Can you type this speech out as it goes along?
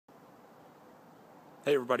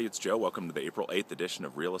Hey everybody, it's Joe. Welcome to the April 8th edition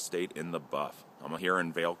of Real Estate in the Buff. I'm here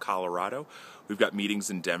in Vail, Colorado. We've got meetings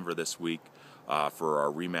in Denver this week for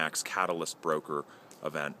our Remax Catalyst Broker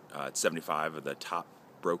event. It's 75 of the top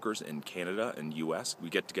brokers in Canada and US. We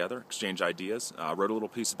get together, exchange ideas. Wrote a little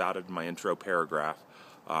piece about it in my intro paragraph.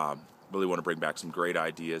 Really want to bring back some great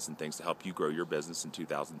ideas and things to help you grow your business in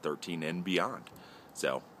 2013 and beyond.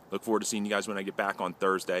 So look forward to seeing you guys when I get back on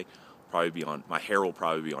Thursday. My hair will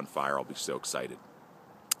probably be on fire. I'll be so excited.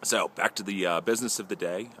 So back to the business of the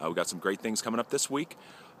day. We've got some great things coming up this week.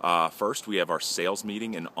 First, we have our sales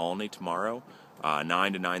meeting in Olney tomorrow,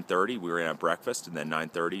 9 to 9:30. We're going to have breakfast, and then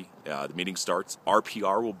 9:30 the meeting starts.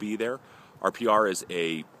 RPR will be there. RPR is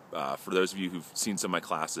for those of you who've seen some of my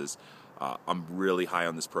classes, I'm really high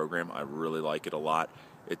on this program. I really like it a lot.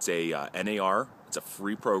 It's a NAR. It's a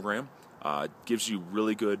free program. It gives you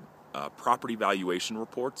really good property valuation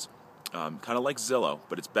reports. Kind of like Zillow,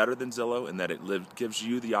 but it's better than Zillow in that it gives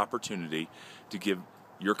you the opportunity to give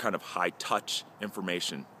your kind of high-touch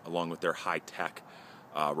information along with their high-tech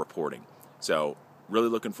reporting. So really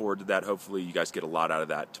looking forward to that. Hopefully you guys get a lot out of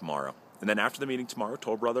that tomorrow. And then after the meeting tomorrow,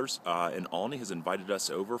 Toll Brothers in Olney has invited us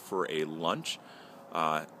over for a lunch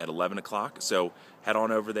at 11 o'clock. So head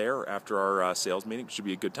on over there after our sales meeting. Should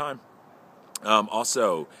be a good time.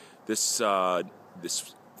 Also, this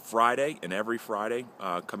Friday and every Friday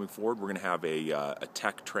coming forward, we're going to have a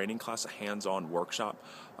tech training class, a hands-on workshop.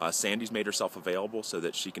 Sandy's made herself available so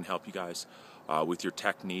that she can help you guys with your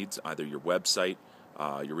tech needs, either your website,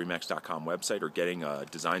 your Remax.com website, or getting a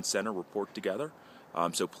design center report together.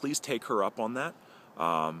 So please take her up on that.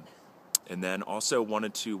 And then also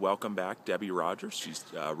wanted to welcome back Debbie Rogers. She's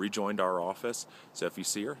rejoined our office, so if you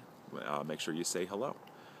see her, make sure you say hello.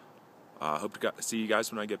 Hope to see you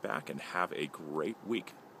guys when I get back, and have a great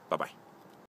week. Bye-bye.